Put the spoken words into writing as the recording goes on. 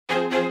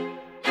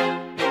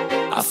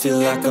I feel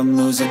like I'm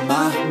losing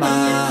my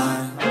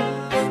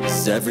mind.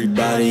 Is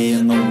everybody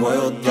in the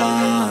world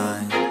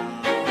blind?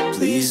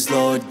 Please,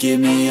 Lord, give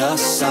me a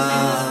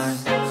sign,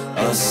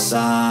 a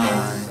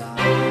sign.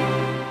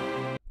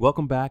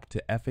 Welcome back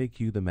to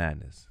FAQ The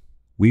Madness.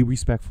 We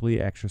respectfully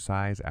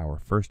exercise our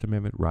First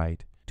Amendment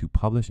right to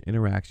publish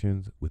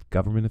interactions with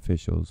government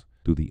officials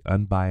through the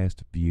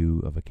unbiased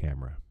view of a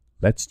camera.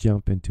 Let's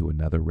jump into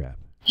another rep.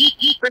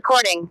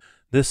 Recording.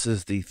 This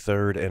is the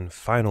third and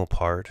final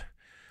part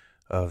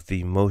of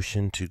the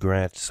motion to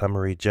grant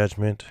summary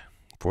judgment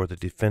for the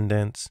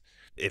defendants.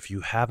 If you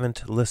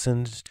haven't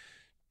listened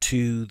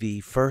to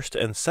the first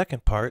and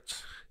second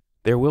parts,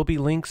 there will be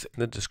links in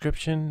the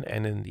description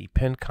and in the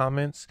pinned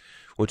comments,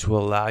 which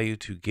will allow you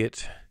to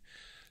get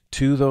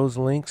to those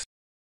links.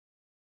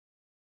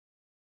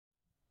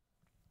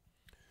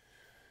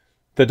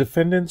 The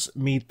defendants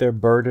meet their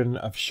burden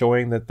of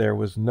showing that there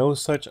was no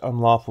such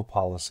unlawful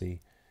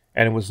policy,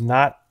 and it was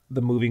not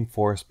the moving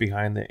force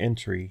behind the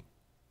entry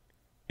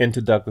into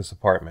Douglas'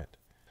 apartment.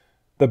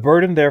 The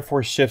burden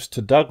therefore shifts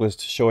to Douglas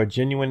to show a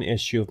genuine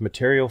issue of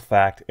material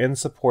fact in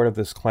support of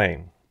this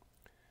claim.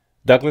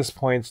 Douglas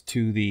points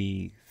to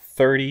the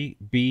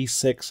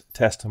 30B6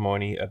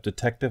 testimony of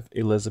Detective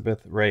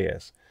Elizabeth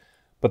Reyes,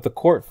 but the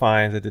court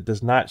finds that it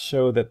does not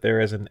show that there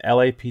is an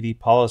LAPD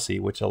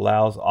policy which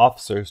allows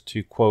officers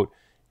to, quote,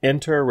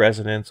 enter a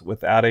residence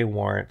without a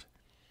warrant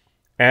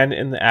and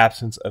in the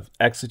absence of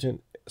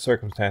exigent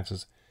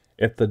circumstances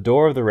if the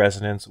door of the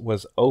residence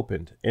was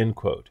opened, end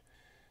quote.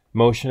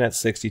 Motion at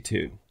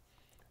 62.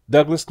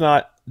 Douglas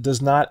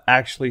does not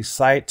actually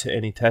cite to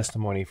any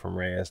testimony from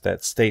Reyes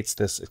that states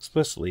this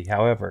explicitly.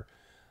 However,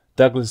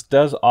 Douglas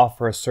does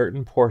offer a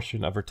certain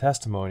portion of her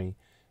testimony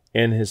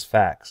in his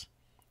facts.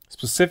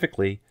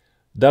 Specifically,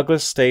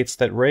 Douglas states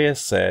that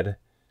Reyes said,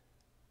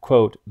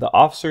 quote, the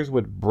officers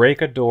would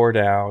break a door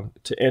down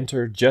to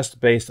enter just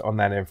based on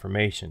that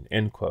information,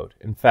 end quote.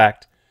 In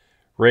fact,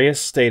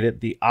 Reyes stated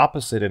the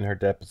opposite in her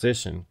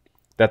deposition,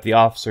 that the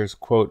officers,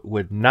 quote,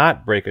 would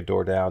not break a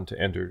door down to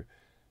enter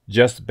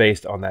just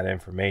based on that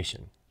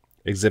information.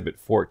 Exhibit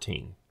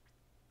 14.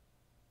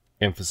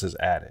 Emphasis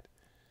added.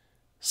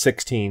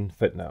 16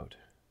 footnote.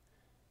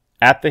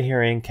 At the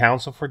hearing,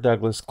 counsel for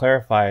Douglas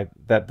clarified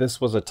that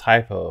this was a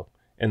typo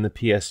in the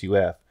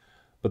PSUF,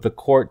 but the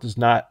court does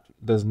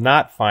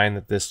not find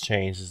that this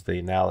changes the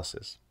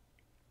analysis.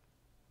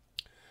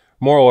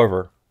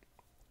 Moreover,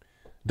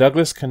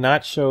 Douglas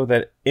cannot show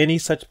that any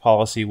such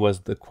policy was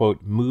the,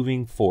 quote,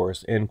 moving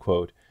force, end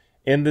quote,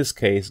 in this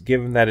case,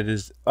 given that it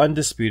is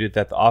undisputed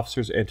that the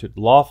officers entered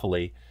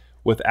lawfully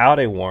without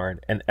a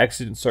warrant and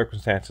exigent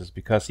circumstances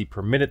because he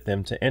permitted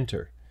them to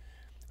enter.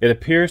 It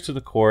appears to the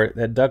court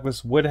that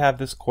Douglas would have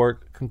this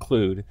court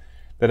conclude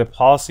that a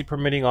policy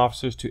permitting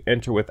officers to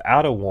enter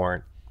without a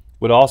warrant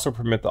would also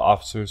permit the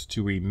officers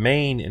to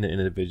remain in an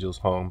individual's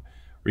home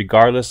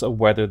regardless of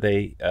whether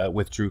they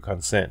withdrew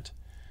consent.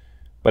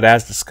 But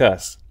as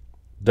discussed,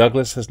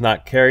 Douglas has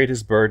not carried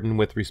his burden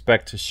with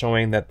respect to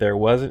showing that there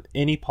wasn't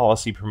any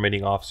policy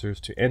permitting officers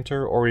to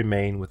enter or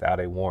remain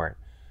without a warrant.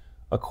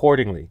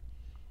 Accordingly,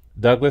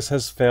 Douglas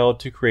has failed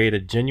to create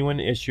a genuine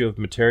issue of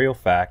material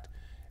fact,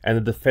 and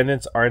the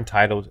defendants are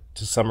entitled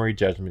to summary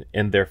judgment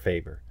in their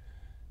favor.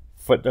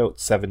 Footnote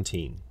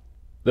 17.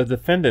 The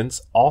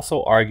defendants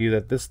also argue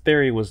that this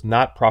theory was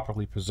not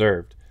properly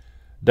preserved.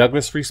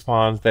 Douglas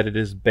responds that it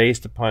is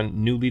based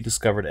upon newly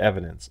discovered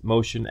evidence.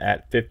 Motion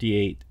at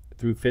 58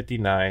 through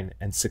 59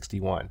 and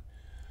 61.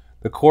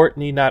 The court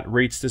need not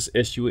reach this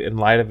issue in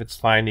light of its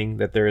finding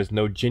that there is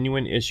no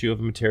genuine issue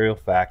of material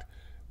fact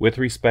with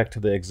respect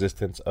to the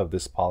existence of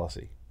this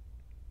policy.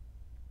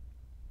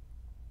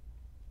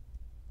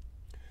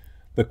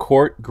 The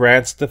court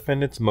grants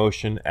defendant's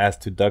motion as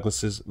to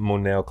Douglas's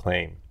Monell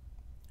claim.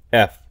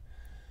 F.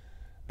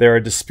 There are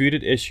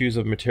disputed issues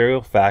of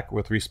material fact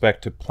with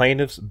respect to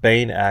plaintiff's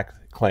Bain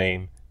Act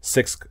claim,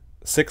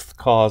 sixth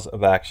cause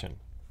of action.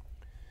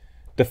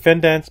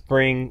 Defendants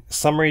bring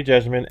summary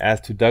judgment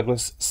as to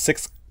Douglas'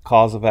 sixth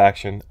cause of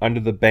action under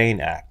the Bain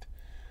Act.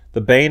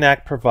 The Bain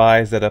Act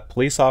provides that a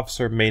police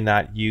officer may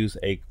not use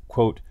a,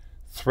 quote,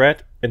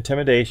 threat,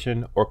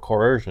 intimidation, or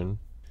coercion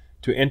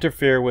to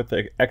interfere with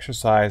the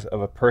exercise of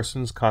a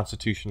person's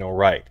constitutional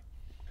right.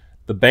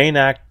 The Bain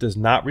Act does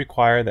not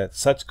require that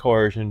such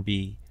coercion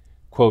be,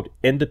 quote,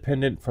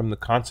 independent from the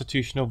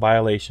constitutional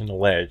violation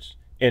alleged,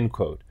 end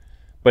quote,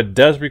 but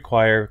does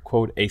require,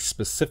 quote, a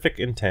specific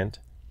intent,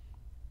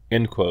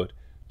 end quote,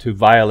 to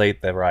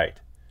violate the right.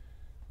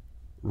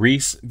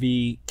 Reese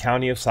v.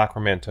 County of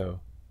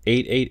Sacramento,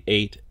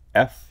 888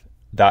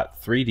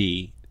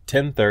 F.3D,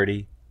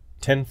 1030,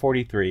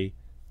 1043,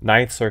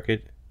 9th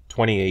Circuit,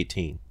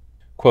 2018.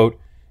 Quote,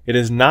 it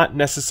is not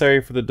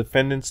necessary for the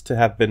defendants to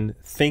have been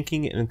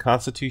thinking in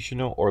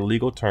constitutional or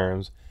legal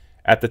terms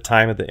at the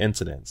time of the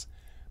incidents,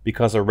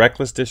 because a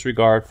reckless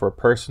disregard for a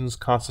person's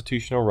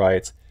constitutional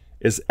rights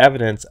is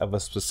evidence of a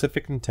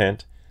specific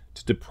intent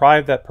to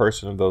deprive that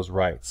person of those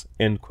rights,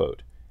 end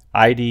quote.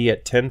 ID at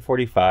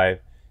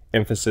 1045,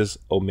 emphasis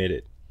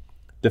omitted.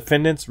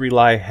 Defendants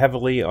rely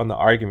heavily on the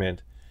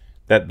argument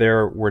that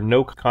there were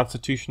no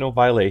constitutional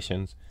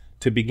violations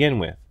to begin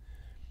with,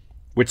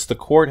 which the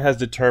court has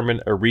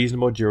determined a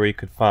reasonable jury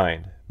could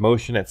find.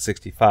 Motion at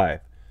 65.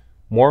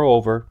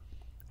 Moreover,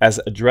 as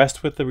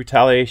addressed with the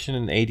retaliation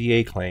and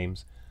ADA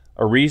claims,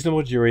 a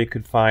reasonable jury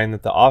could find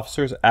that the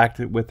officers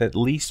acted with at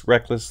least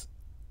reckless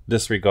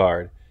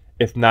disregard,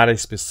 if not a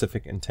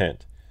specific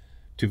intent,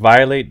 to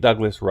violate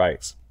Douglas'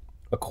 rights.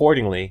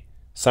 Accordingly,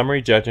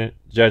 summary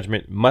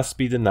judgment must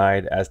be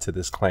denied as to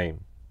this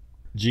claim.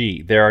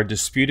 G. There are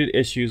disputed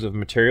issues of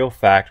material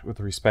fact with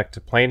respect to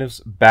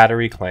plaintiff's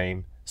battery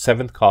claim,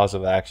 seventh cause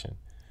of action.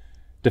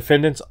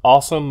 Defendants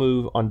also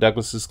move on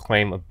Douglas's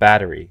claim of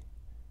battery.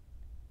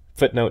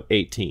 Footnote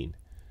 18.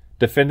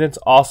 Defendants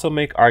also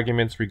make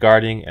arguments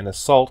regarding an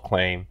assault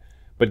claim,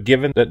 but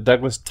given that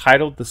Douglas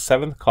titled the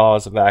seventh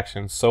cause of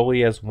action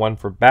solely as one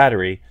for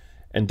battery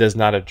and does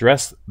not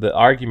address the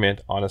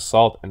argument on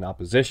assault and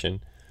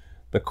opposition,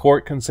 the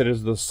court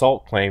considers the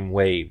assault claim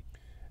waived.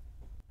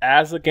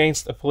 As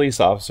against a police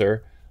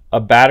officer, a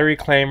battery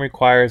claim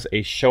requires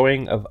a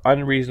showing of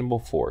unreasonable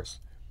force.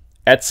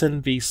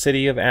 Edson v.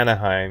 City of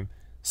Anaheim,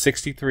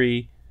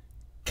 63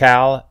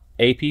 Cal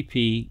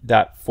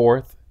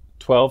APP.4th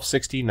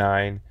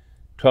 1269,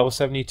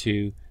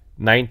 1272,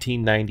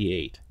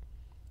 1998.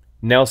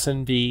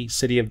 Nelson v.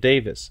 City of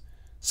Davis,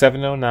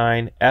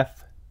 709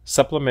 F.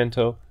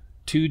 Supplemental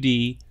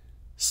 2D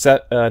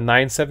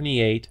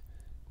 978,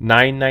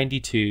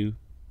 992,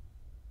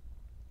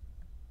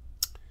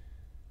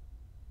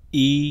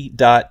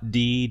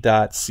 E.D.Cal.APR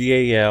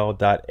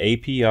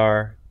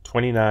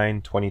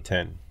 29,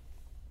 2010.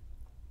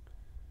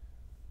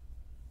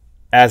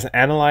 As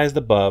analyzed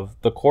above,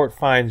 the court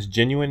finds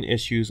genuine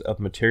issues of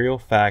material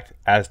fact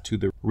as to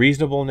the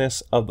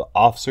reasonableness of the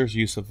officer's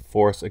use of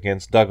force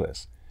against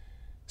Douglas.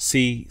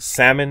 See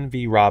Salmon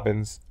v.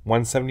 Robbins,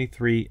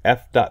 173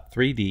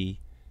 F.3D,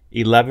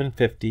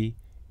 1150,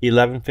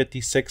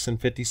 1156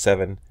 and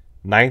 57,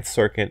 9th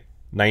Circuit,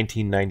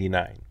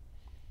 1999.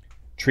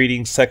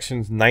 Treating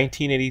Sections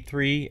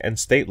 1983 and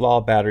state law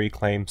battery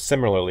claims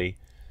similarly,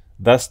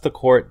 thus the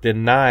court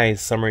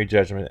denies summary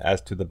judgment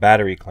as to the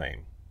battery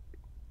claim.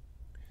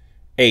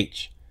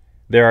 H.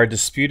 There are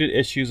disputed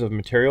issues of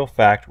material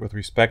fact with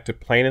respect to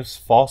plaintiff's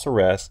false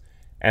arrest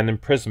and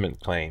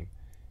imprisonment claim,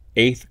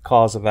 eighth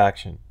cause of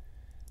action.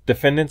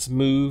 Defendants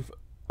move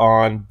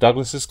on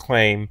Douglas's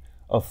claim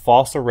of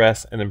false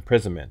arrest and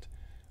imprisonment,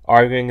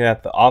 arguing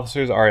that the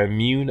officers are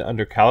immune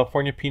under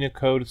California Penal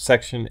Code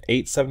Section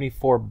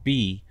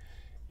 874B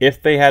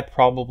if they had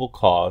probable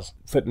cause.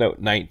 Footnote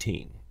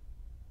 19.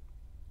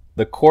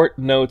 The court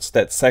notes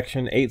that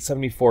Section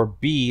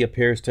 874B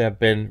appears to have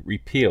been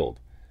repealed.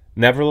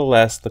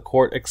 Nevertheless, the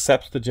court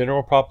accepts the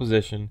general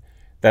proposition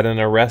that an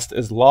arrest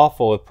is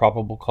lawful if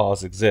probable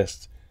cause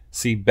exists.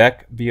 See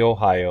Beck v.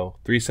 Ohio,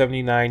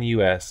 379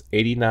 U.S.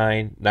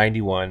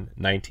 8991,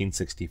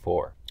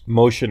 1964.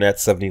 Motion at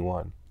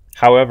 71.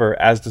 However,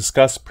 as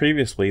discussed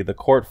previously, the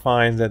court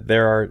finds that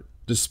there are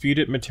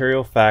disputed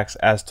material facts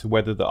as to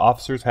whether the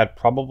officers had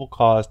probable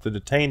cause to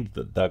detain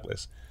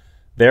Douglas.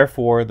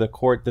 Therefore, the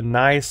court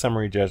denies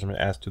summary judgment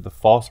as to the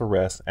false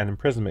arrest and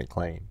imprisonment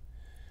claim.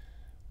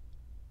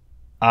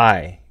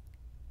 I.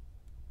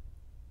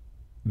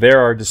 There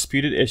are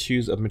disputed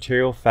issues of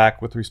material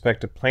fact with respect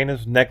to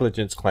plaintiff's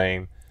negligence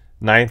claim,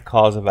 ninth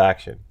cause of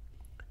action.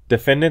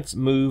 Defendants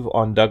move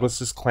on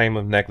Douglas's claim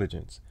of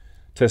negligence.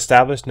 To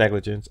establish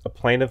negligence, a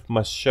plaintiff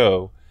must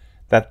show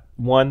that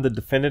 1. The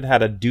defendant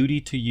had a duty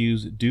to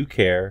use due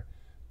care,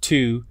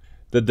 2.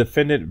 The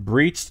defendant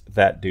breached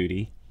that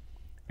duty,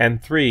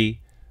 and 3.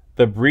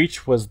 The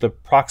breach was the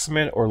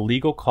proximate or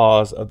legal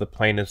cause of the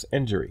plaintiff's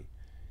injury.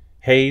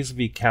 Hayes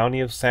v. County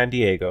of San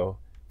Diego,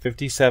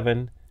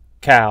 57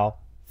 Cal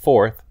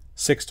 4th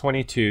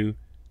 622,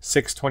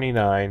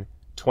 629,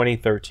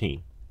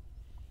 2013.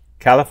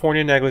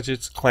 California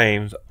negligence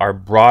claims are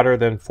broader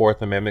than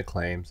Fourth Amendment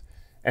claims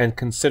and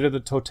consider the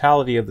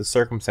totality of the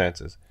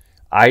circumstances,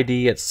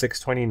 ID at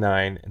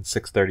 629 and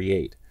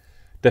 638.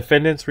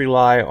 Defendants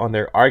rely on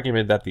their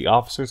argument that the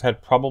officers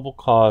had probable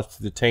cause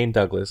to detain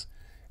Douglas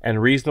and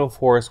reasonable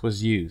force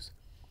was used.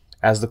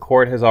 As the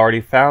court has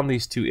already found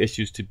these two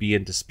issues to be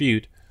in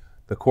dispute,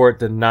 the court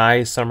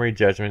denies summary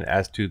judgment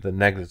as to the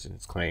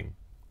negligence claim.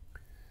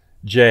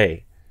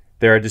 J.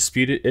 There are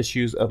disputed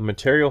issues of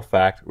material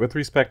fact with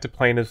respect to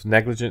plaintiff's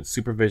negligent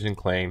supervision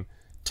claim,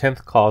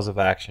 10th cause of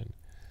action.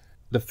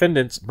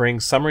 Defendants bring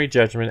summary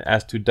judgment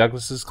as to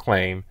Douglas's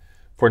claim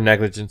for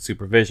negligent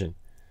supervision.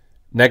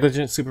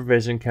 Negligent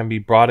supervision can be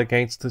brought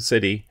against the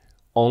city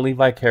only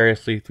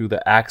vicariously through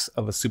the acts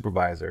of a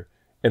supervisor,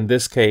 in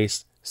this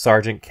case,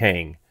 Sergeant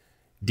Kang.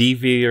 D.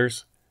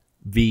 Viers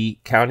v.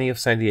 County of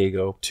San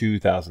Diego,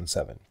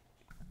 2007.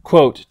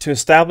 Quote, to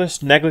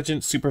establish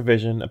negligent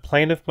supervision, a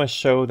plaintiff must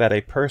show that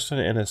a person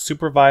in a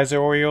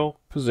supervisorial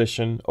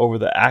position over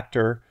the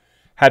actor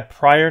had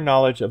prior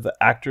knowledge of the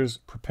actor's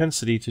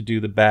propensity to do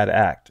the bad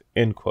act,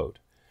 end quote.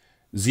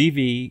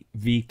 ZV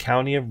v.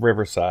 County of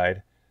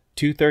Riverside,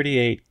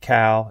 238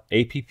 Cal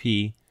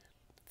APP,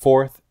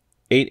 4th,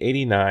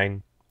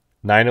 889,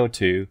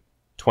 902,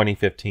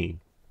 2015.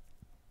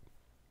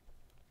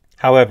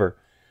 However,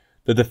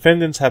 the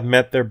defendants have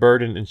met their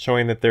burden in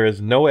showing that there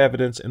is no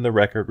evidence in the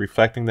record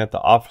reflecting that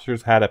the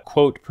officers had a,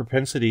 quote,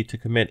 propensity to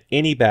commit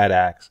any bad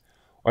acts,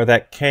 or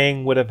that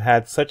Kang would have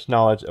had such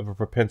knowledge of a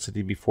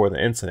propensity before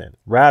the incident.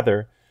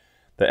 Rather,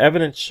 the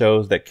evidence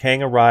shows that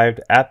Kang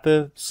arrived at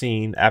the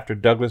scene after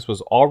Douglas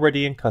was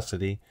already in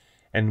custody,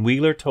 and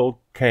Wheeler told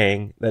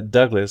Kang that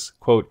Douglas,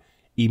 quote,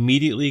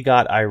 immediately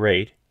got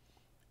irate,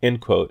 end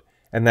quote,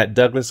 and that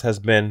Douglas has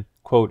been,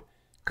 quote,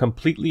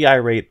 completely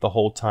irate the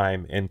whole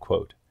time, end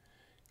quote.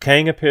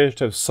 Kang appears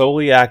to have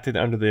solely acted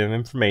under the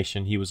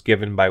information he was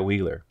given by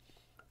Wheeler.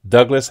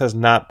 Douglas has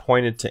not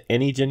pointed to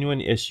any genuine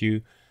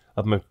issue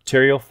of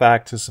material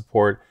fact to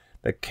support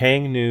that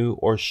Kang knew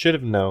or should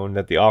have known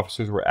that the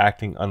officers were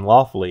acting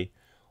unlawfully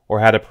or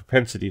had a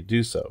propensity to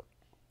do so.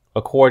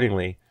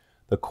 Accordingly,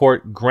 the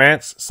court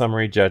grants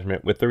summary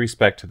judgment with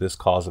respect to this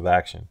cause of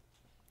action.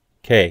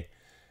 K.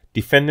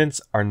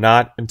 Defendants are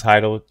not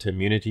entitled to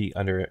immunity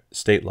under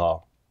state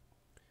law.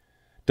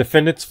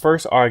 Defendants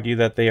first argue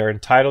that they are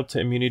entitled to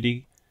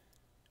immunity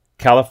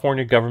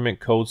California Government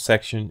Code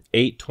Section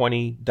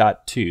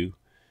 820.2,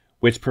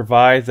 which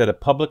provides that a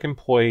public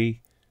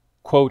employee,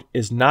 quote,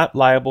 is not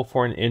liable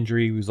for an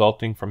injury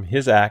resulting from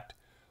his act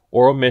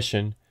or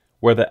omission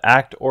where the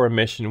act or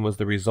omission was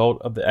the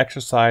result of the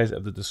exercise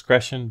of the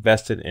discretion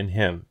vested in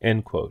him,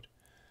 end quote.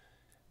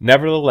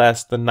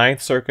 Nevertheless, the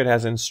Ninth Circuit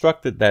has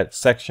instructed that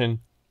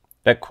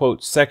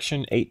quote,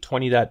 Section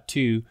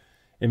 820.2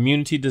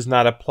 immunity does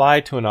not apply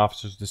to an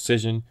officer's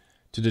decision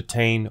to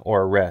detain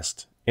or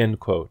arrest, end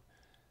quote.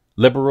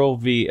 Liberal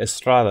v.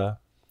 Estrada,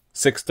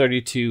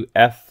 632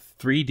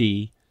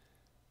 F3D,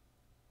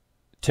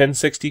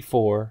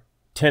 1064,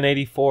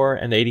 1084,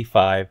 and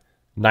 85,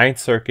 Ninth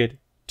Circuit,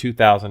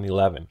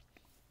 2011,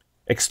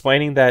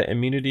 explaining that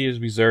immunity is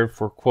reserved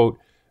for, quote,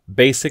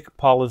 basic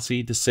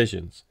policy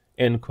decisions,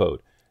 end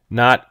quote,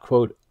 not,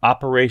 quote,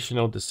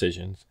 operational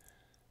decisions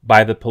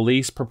by the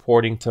police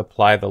purporting to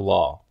apply the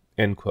law,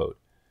 end quote.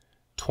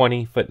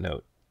 20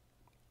 footnote.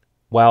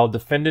 While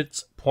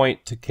defendants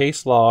point to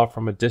case law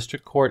from a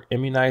district court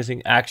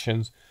immunizing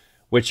actions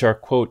which are,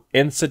 quote,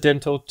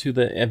 incidental to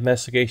the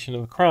investigation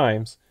of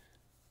crimes,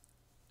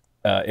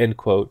 end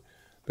quote,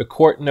 the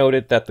court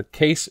noted that the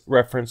case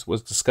reference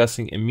was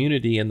discussing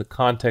immunity in the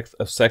context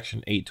of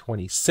Section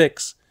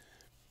 820.6,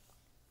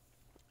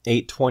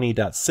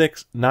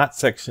 not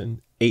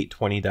Section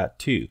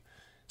 820.2.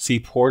 See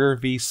Porter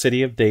v.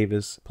 City of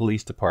Davis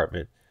Police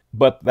Department.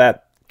 But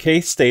that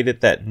case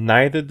stated that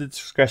neither the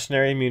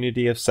discretionary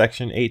immunity of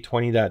Section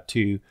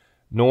 820.2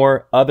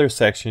 nor other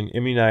section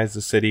immunized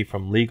the city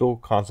from legal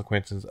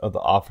consequences of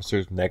the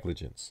officer's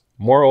negligence.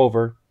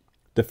 Moreover,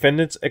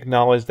 defendants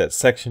acknowledge that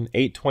Section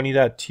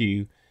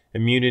 820.2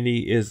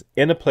 immunity is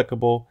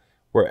inapplicable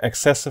where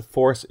excessive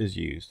force is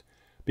used,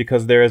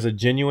 because there is a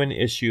genuine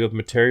issue of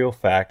material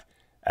fact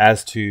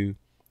as to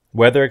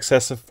whether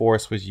excessive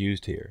force was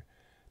used here.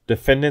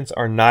 Defendants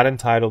are not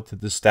entitled to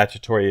this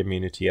statutory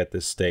immunity at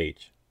this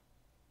stage.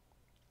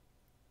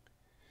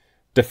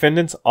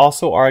 Defendants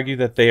also argue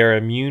that they are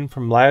immune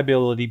from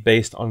liability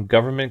based on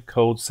Government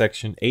Code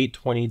Section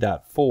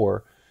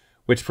 820.4,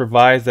 which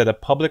provides that a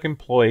public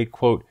employee,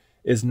 quote,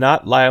 is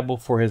not liable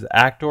for his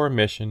act or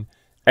omission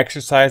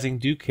exercising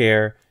due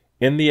care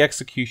in the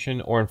execution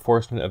or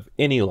enforcement of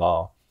any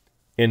law,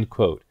 end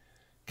quote.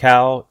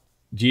 Cal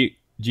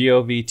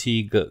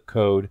GOVT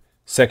Code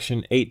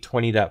Section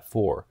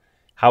 820.4.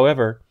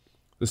 However,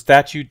 the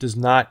statute does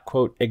not,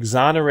 quote,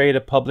 exonerate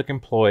a public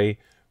employee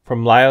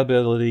from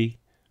liability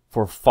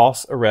for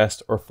false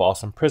arrest or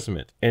false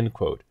imprisonment, end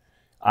quote.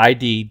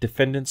 ID,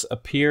 defendants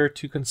appear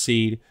to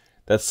concede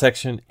that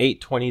Section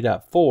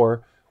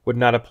 820.4 would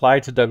not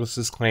apply to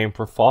Douglas's claim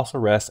for false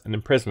arrest and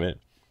imprisonment,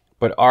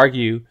 but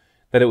argue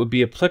that it would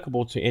be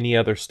applicable to any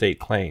other state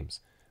claims.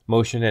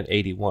 Motion at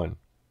 81.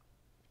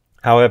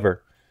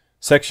 However,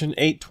 Section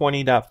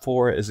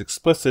 820.4 is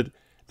explicit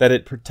that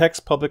it protects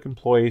public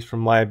employees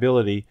from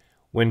liability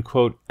when,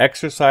 quote,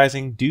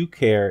 exercising due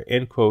care,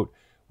 end quote,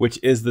 which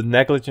is the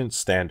negligence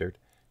standard.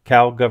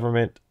 Cal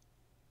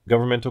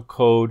Governmental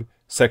Code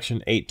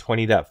Section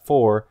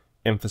 820.4,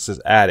 emphasis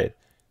added.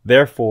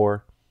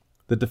 Therefore,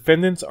 the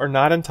defendants are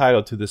not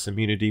entitled to this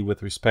immunity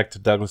with respect to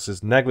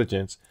Douglas's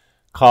negligence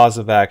cause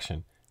of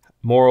action.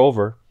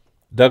 Moreover,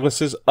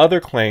 Douglas's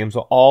other claims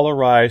all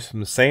arise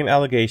from the same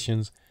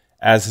allegations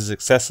as his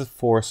excessive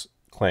force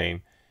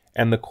claim,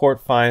 and the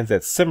court finds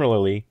that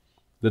similarly,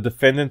 the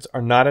defendants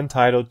are not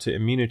entitled to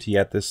immunity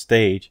at this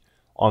stage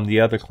on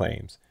the other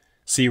claims.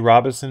 See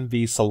Robinson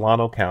v.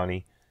 Solano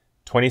County,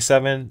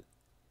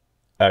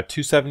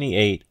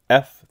 278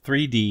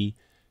 F3D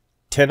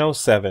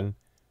 1007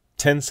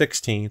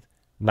 1016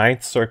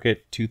 9th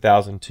Circuit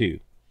 2002.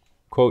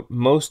 Quote,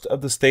 most of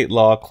the state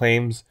law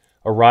claims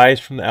arise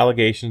from the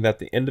allegation that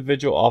the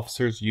individual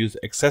officers use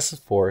excessive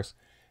force,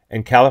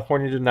 and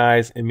California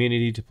denies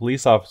immunity to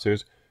police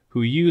officers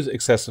who use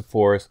excessive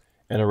force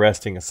in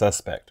arresting a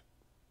suspect.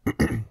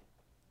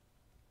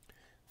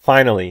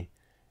 Finally,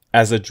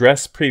 as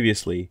addressed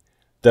previously,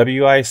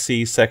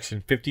 WIC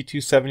Section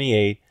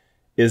 5278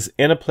 is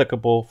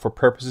inapplicable for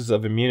purposes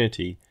of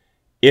immunity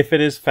if it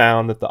is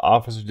found that the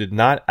officer did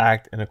not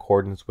act in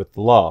accordance with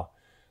the law,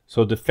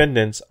 so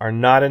defendants are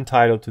not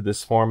entitled to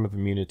this form of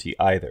immunity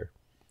either.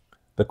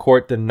 The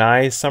court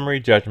denies summary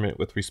judgment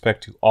with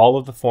respect to all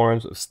of the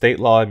forms of state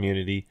law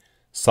immunity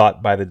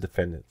sought by the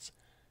defendants.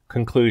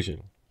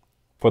 Conclusion.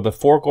 For the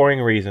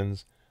foregoing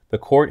reasons, the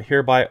court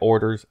hereby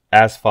orders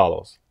as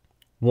follows.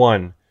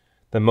 1.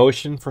 The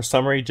motion for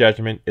summary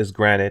judgment is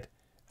granted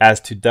as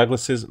to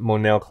Douglas's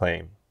Monell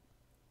claim.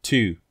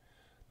 2.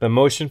 The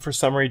motion for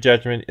summary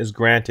judgment is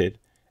granted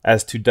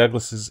as to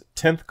Douglas's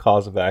 10th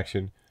cause of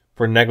action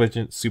for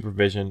negligent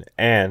supervision.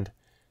 And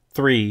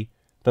 3.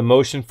 The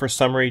motion for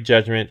summary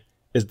judgment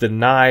is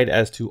denied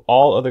as to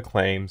all other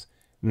claims,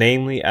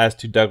 namely as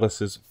to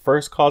Douglas's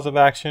first cause of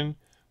action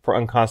for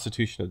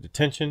unconstitutional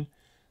detention,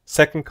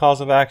 second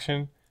cause of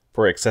action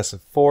for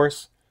excessive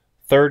force,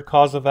 third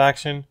cause of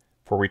action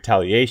for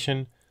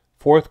retaliation,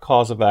 fourth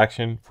cause of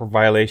action for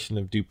violation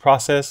of due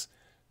process,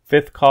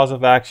 fifth cause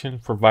of action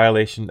for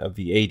violation of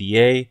the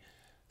ADA,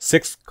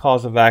 sixth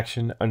cause of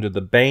action under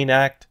the Bain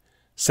Act,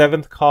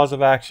 seventh cause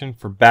of action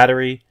for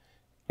battery,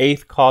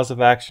 eighth cause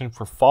of action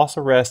for false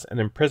arrest and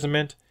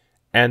imprisonment,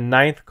 and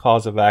ninth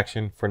cause of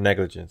action for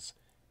negligence.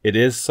 It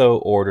is so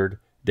ordered,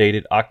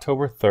 dated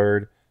October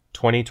 3rd,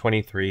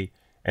 2023,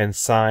 and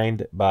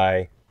signed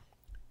by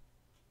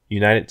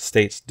United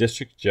States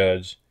District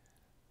Judge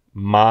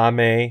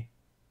Mame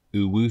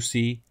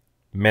Uwusi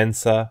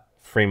Mensah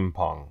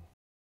Frimpong.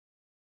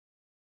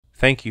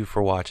 Thank you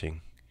for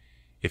watching.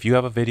 If you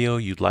have a video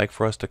you'd like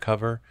for us to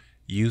cover,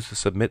 use the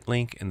submit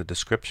link in the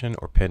description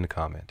or pinned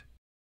comment.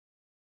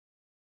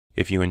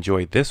 If you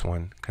enjoyed this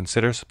one,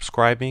 consider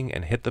subscribing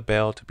and hit the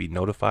bell to be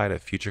notified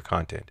of future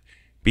content.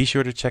 Be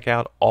sure to check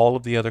out all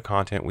of the other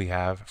content we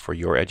have for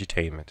your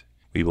edutainment.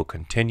 We will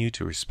continue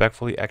to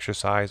respectfully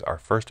exercise our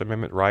First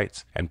Amendment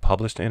rights and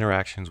publish the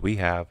interactions we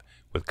have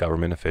with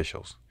government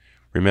officials.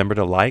 Remember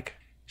to like,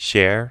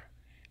 share,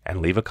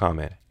 and leave a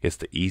comment. It's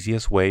the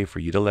easiest way for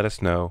you to let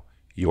us know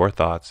your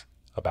thoughts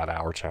about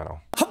our channel.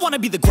 I wanna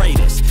be the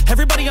greatest.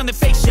 Everybody on the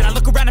fake shit. I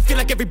look around and feel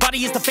like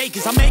everybody is the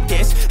fakest. I make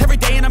this every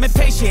day and I'm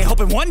impatient,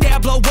 hoping one day I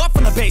blow up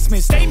from the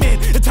basement.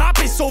 Statement, the top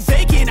is so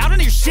vacant. I don't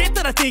hear shit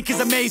that I think is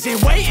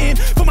amazing. Waiting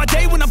for my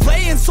day when I'm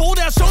playing sold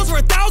out shows for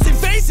 1,000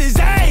 faces.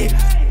 Hey,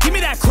 give me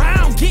that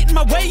crown. Get in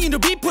my way and to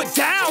be put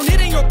down. It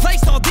ain't your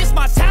place, no, this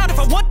my town. If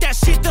I want that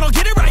shit, then I'll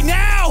get it right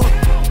now.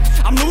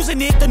 I'm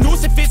losing it, the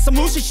noose it fits. I'm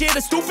losing shit,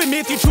 a stupid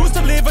myth. You choose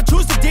to live or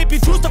choose to dip. You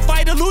choose to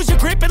fight or lose your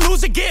grip and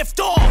lose a gift.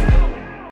 Oh.